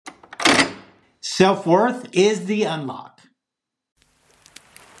Self-worth is the unlock.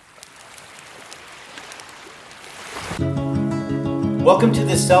 Welcome to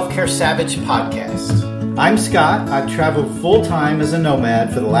the Self-Care Savage podcast. I'm Scott. I've traveled full-time as a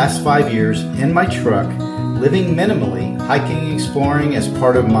nomad for the last 5 years in my truck, living minimally, hiking and exploring as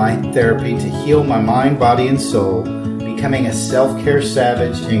part of my therapy to heal my mind, body, and soul, becoming a self-care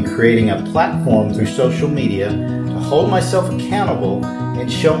savage and creating a platform through social media to hold myself accountable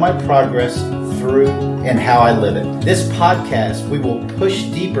and show my progress through and how I live it. This podcast, we will push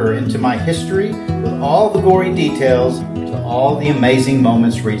deeper into my history with all the gory details to all the amazing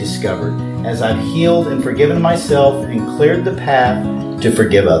moments rediscovered as I've healed and forgiven myself and cleared the path to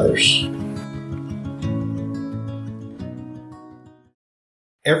forgive others.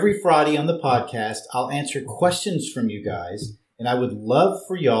 Every Friday on the podcast, I'll answer questions from you guys, and I would love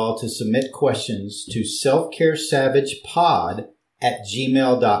for y'all to submit questions to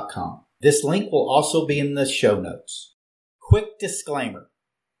selfcaresavagepod@gmail.com. This link will also be in the show notes. Quick disclaimer.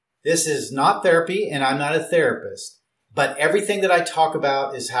 This is not therapy, and I'm not a therapist, but everything that I talk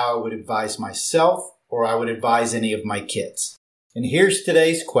about is how I would advise myself or I would advise any of my kids. And here's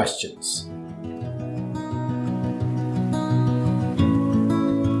today's questions.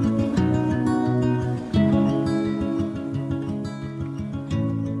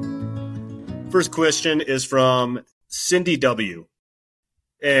 First question is from Cindy W.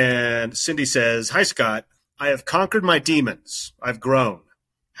 And Cindy says, "Hi, Scott. I have conquered my demons. I've grown.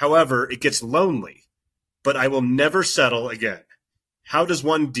 However, it gets lonely, but I will never settle again. How does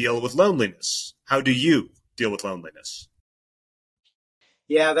one deal with loneliness? How do you deal with loneliness?"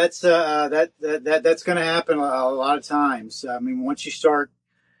 Yeah, that's that's going to happen a lot of times. I mean, once you start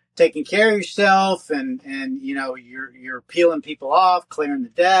taking care of yourself and you know you're peeling people off, clearing the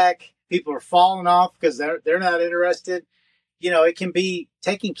deck, people are falling off because they're not interested. You know, it can be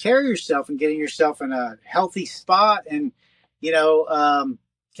taking care of yourself and getting yourself in a healthy spot, and can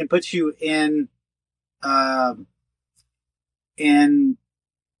put you in an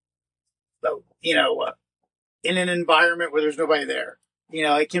environment where there's nobody there. You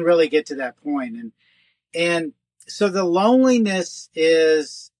know, it can really get to that point, and so the loneliness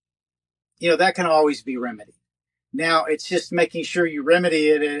is, that can always be remedied. Now it's just making sure you remedy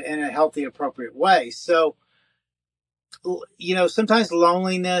it in a healthy, appropriate way. So, sometimes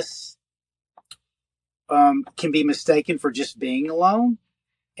loneliness can be mistaken for just being alone.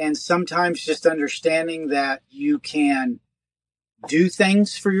 And sometimes just understanding that you can do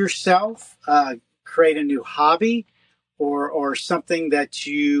things for yourself, create a new hobby or something that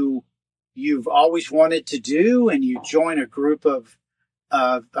you've always wanted to do, and you join a group of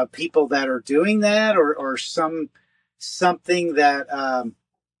people that are doing that, or something that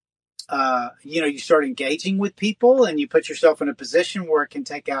you start engaging with people and you put yourself in a position where it can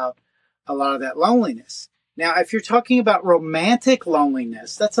take out a lot of that loneliness. Now, if you're talking about romantic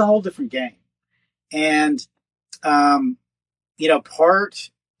loneliness, that's a whole different game. And, part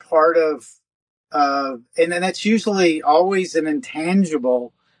of, and then that's usually always an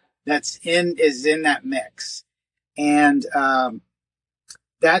intangible is in that mix. And,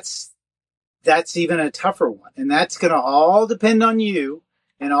 that's even a tougher one. And that's going to all depend on you.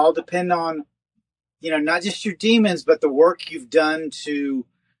 And all depend on, not just your demons, but the work you've done to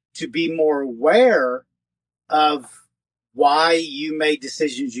be more aware of why you made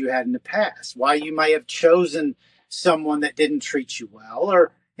decisions you had in the past, why you may have chosen someone that didn't treat you well,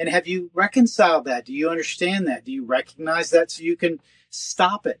 and have you reconciled that? Do you understand that? Do you recognize that so you can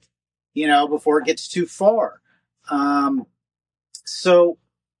stop it, before it gets too far? So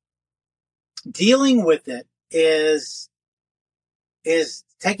dealing with it is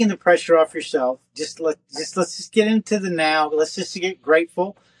taking the pressure off yourself. Let's just get into the now. Let's just get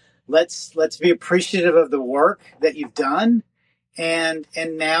grateful. Let's be appreciative of the work that you've done. And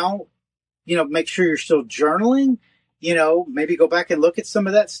now, make sure you're still journaling, maybe go back and look at some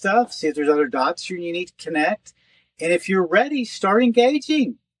of that stuff, see if there's other dots you need to connect. And if you're ready, start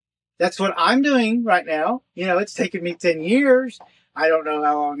engaging. That's what I'm doing right now. It's taken me 10 years. I don't know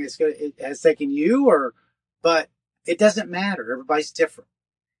how long it has taken you but it doesn't matter. Everybody's different.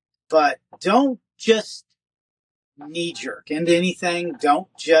 But don't just knee-jerk into anything. Don't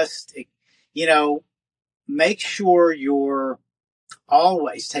just, make sure you're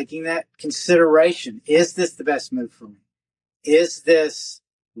always taking that consideration. Is this the best move for me?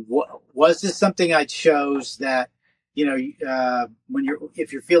 Was this something I chose that,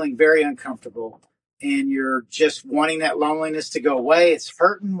 if you're feeling very uncomfortable and you're just wanting that loneliness to go away, it's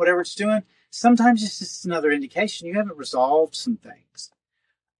hurting, whatever it's doing, sometimes it's just another indication you haven't resolved some things.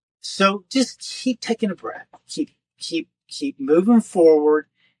 So just keep taking a breath, keep moving forward,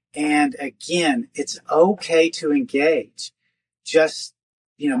 And again, it's okay to engage. Just,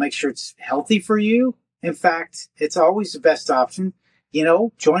 make sure it's healthy for you. In fact, it's always the best option.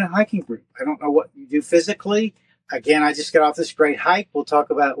 Join a hiking group. I don't know what you do physically. Again, I just got off this great hike. We'll talk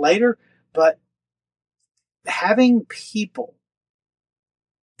about it later. But having people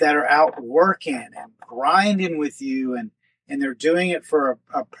that are out working and grinding with you and they're doing it for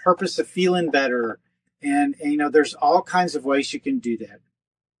a purpose of feeling better. And, there's all kinds of ways you can do that.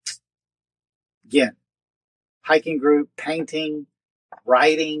 Again, hiking group, painting,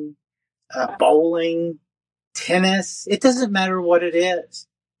 writing, bowling, tennis. It doesn't matter what it is.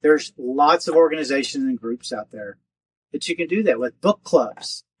 There's lots of organizations and groups out there that you can do that with. Book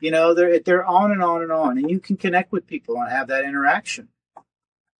clubs, they're on and on and on, and you can connect with people and have that interaction.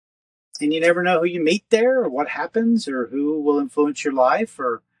 And you never know who you meet there or what happens or who will influence your life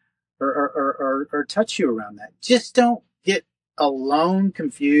or touch you around that. Just don't get alone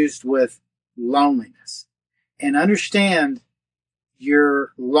confused with loneliness, and understand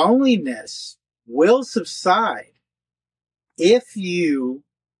your loneliness will subside if you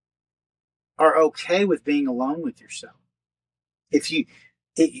are okay with being alone with yourself. That you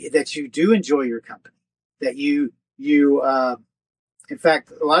do enjoy your company, that you in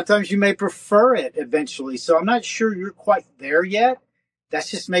fact, a lot of times you may prefer it eventually. So I'm not sure you're quite there yet. That's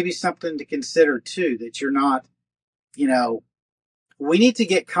just maybe something to consider too, that you're not, we need to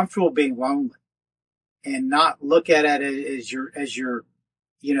get comfortable being lonely and not look at it as your,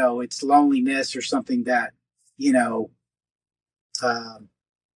 it's loneliness or something that,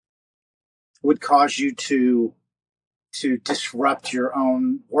 would cause you to disrupt your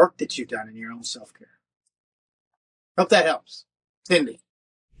own work that you've done in your own self-care. Hope that helps. Cindy.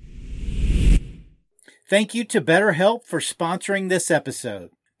 Thank you to BetterHelp for sponsoring this episode.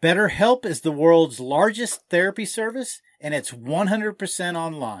 BetterHelp is the world's largest therapy service, and it's 100%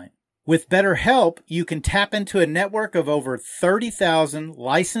 online. With BetterHelp, you can tap into a network of over 30,000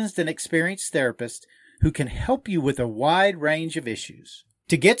 licensed and experienced therapists who can help you with a wide range of issues.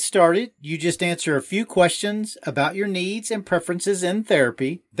 To get started, you just answer a few questions about your needs and preferences in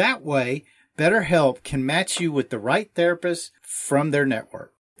therapy. That way, BetterHelp can match you with the right therapist from their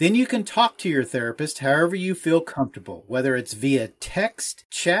network. Then you can talk to your therapist however you feel comfortable, whether it's via text,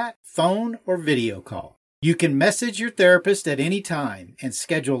 chat, phone, or video call. You can message your therapist at any time and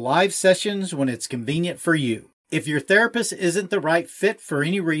schedule live sessions when it's convenient for you. If your therapist isn't the right fit for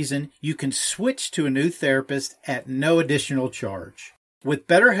any reason, you can switch to a new therapist at no additional charge. With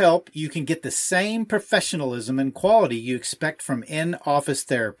BetterHelp, you can get the same professionalism and quality you expect from in-office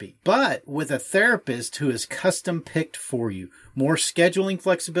therapy, but with a therapist who is custom-picked for you, more scheduling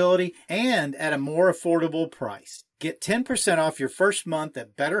flexibility, and at a more affordable price. Get 10% off your first month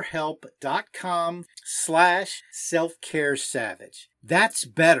at betterhelp.com/selfcaresavage. That's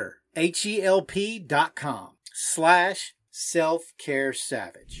better,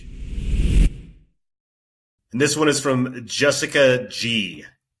 HELP.com/selfcaresavage. And this one is from Jessica G.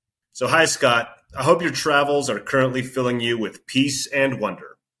 So, hi, Scott. I hope your travels are currently filling you with peace and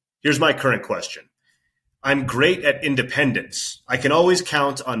wonder. Here's my current question. I'm great at independence. I can always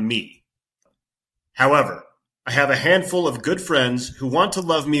count on me. However, I have a handful of good friends who want to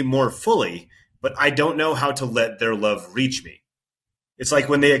love me more fully, but I don't know how to let their love reach me. It's like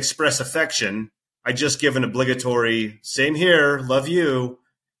when they express affection, I just give an obligatory, same here, love you.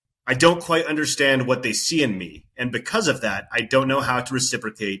 I don't quite understand what they see in me, and because of that, I don't know how to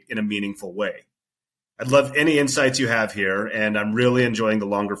reciprocate in a meaningful way. I'd love any insights you have here, and I'm really enjoying the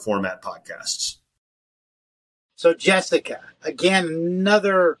longer format podcasts. So, Jessica, again,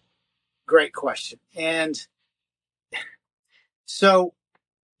 another great question. And so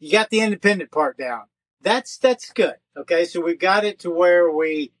you got the independent part down. That's good. Okay. So we've got it to where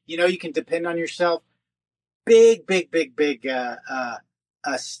you can depend on yourself. Big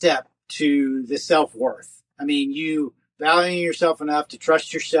step to the self-worth. I mean, you valuing yourself enough to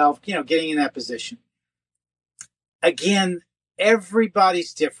trust yourself, getting in that position. Again,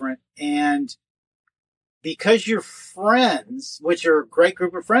 everybody's different. And because you're friends, which are a great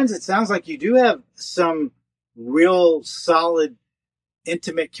group of friends, it sounds like you do have some real solid,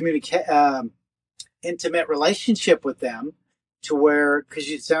 intimate relationship with them, to where, because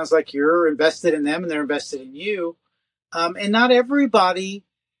it sounds like you're invested in them and they're invested in you. And not everybody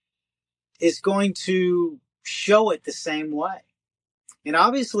is going to show it the same way. And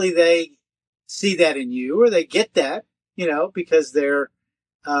obviously they see that in you, or they get that, because they're,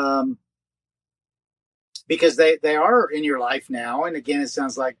 because they are in your life now. And again, it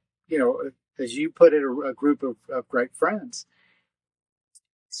sounds like, as you put it, a group of great friends.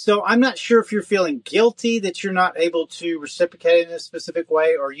 So I'm not sure if you're feeling guilty that you're not able to reciprocate in a specific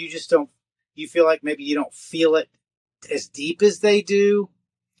way, or you just don't, you feel like maybe you don't feel it as deep as they do.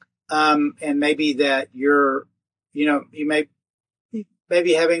 And maybe that you're, you may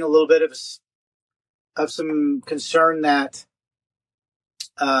be having a little bit of some concern that,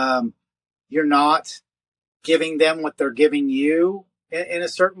 you're not giving them what they're giving you in a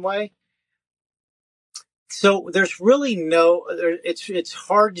certain way. So there's really it's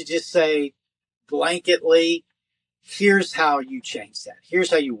hard to just say blanketly, here's how you change that.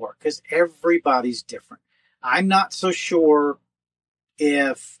 Here's how you work, because everybody's different. I'm not so sure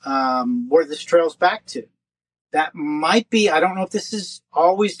if where this trails back to. That might be, I don't know if this is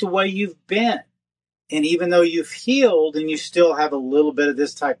always the way you've been. And even though you've healed and you still have a little bit of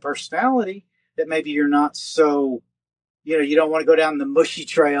this type personality, that maybe you're not so, you don't want to go down the mushy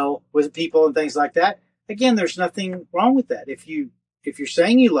trail with people and things like that. Again, there's nothing wrong with that. If you're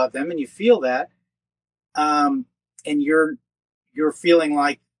saying you love them and you feel that, and you're feeling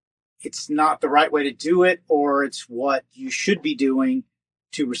like it's not the right way to do it, or it's what you should be doing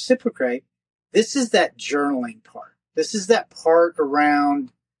to reciprocate, this is that journaling part. This is that part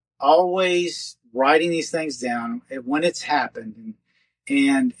around always writing these things down when it's happened,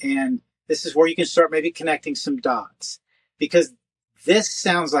 and this is where you can start maybe connecting some dots, because this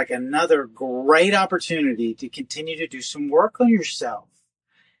sounds like another great opportunity to continue to do some work on yourself.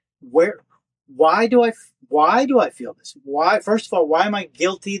 Why do I feel this? First of all, why am I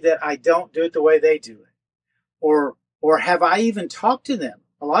guilty that I don't do it the way they do it? Or have I even talked to them?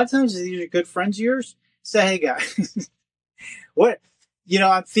 A lot of times these are good friends of yours. Say, hey guys,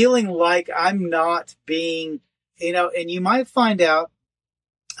 I'm feeling like I'm not being, and you might find out,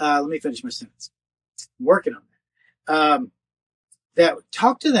 let me finish my sentence. I'm working on that. That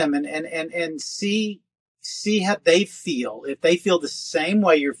talk to them and see how they feel. If they feel the same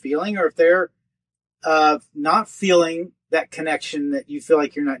way you're feeling, or if they're not feeling that connection that you feel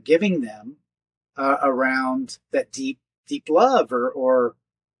like you're not giving them around that deep love, or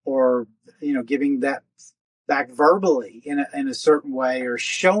giving that back verbally in a certain way, or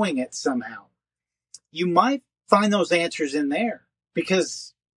showing it somehow. You might find those answers in there,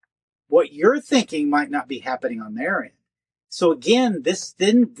 because what you're thinking might not be happening on their end. So again, this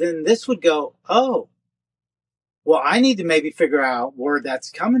would go, oh, well, I need to maybe figure out where that's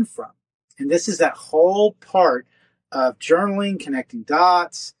coming from. And this is that whole part of journaling, connecting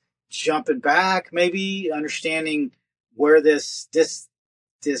dots, jumping back, maybe understanding where this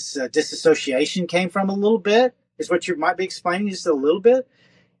disassociation came from a little bit, is what you might be explaining, just a little bit.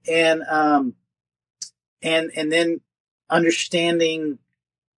 And then understanding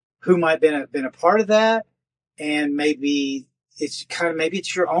who might have been a part of that. And maybe it's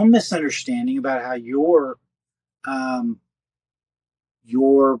your own misunderstanding about how you're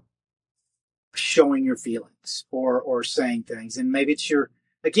showing your feelings or saying things. And maybe it's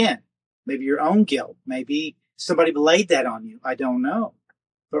maybe your own guilt. Maybe somebody laid that on you. I don't know.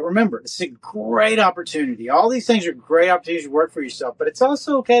 But remember, it's a great opportunity. All these things are great opportunities to work for yourself, but it's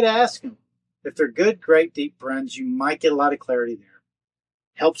also okay to ask them. If they're good, great, deep friends, you might get a lot of clarity there.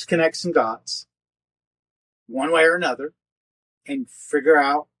 Helps connect some dots, one way or another, and figure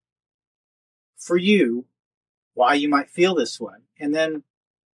out for you why you might feel this way. And then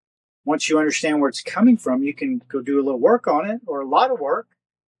once you understand where it's coming from, you can go do a little work on it, or a lot of work,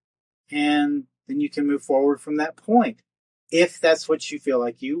 and then you can move forward from that point, if that's what you feel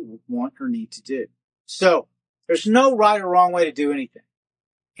like you want or need to do. So there's no right or wrong way to do anything.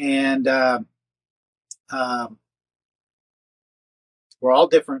 And we're all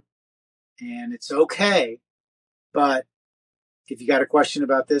different, and it's okay. But if you got a question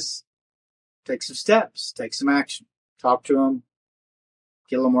about this, take some steps, take some action, talk to them,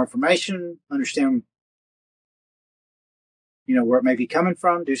 get a little more information, understand, where it may be coming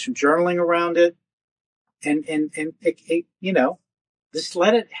from, do some journaling around it, and just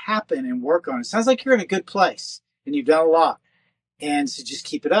let it happen and work on it. Sounds like you're in a good place and you've done a lot. And so just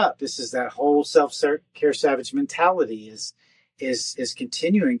keep it up. This is that whole self-care savage mentality is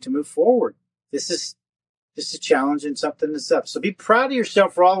continuing to move forward. This is just a challenge and something that's up. So be proud of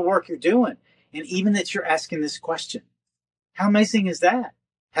yourself for all the work you're doing. And even that you're asking this question. How amazing is that?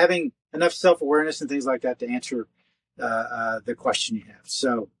 Having enough self-awareness and things like that to answer the question you have.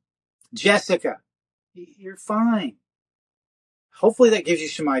 So, Jessica, you're fine. Hopefully that gives you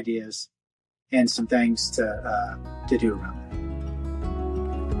some ideas and some things to do around that.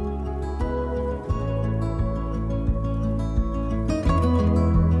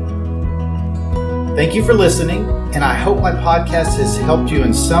 Thank you for listening, and I hope my podcast has helped you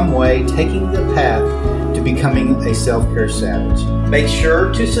in some way taking the path to becoming a self-care savage. Make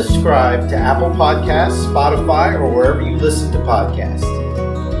sure to subscribe to Apple Podcasts, Spotify, or wherever you listen to podcasts.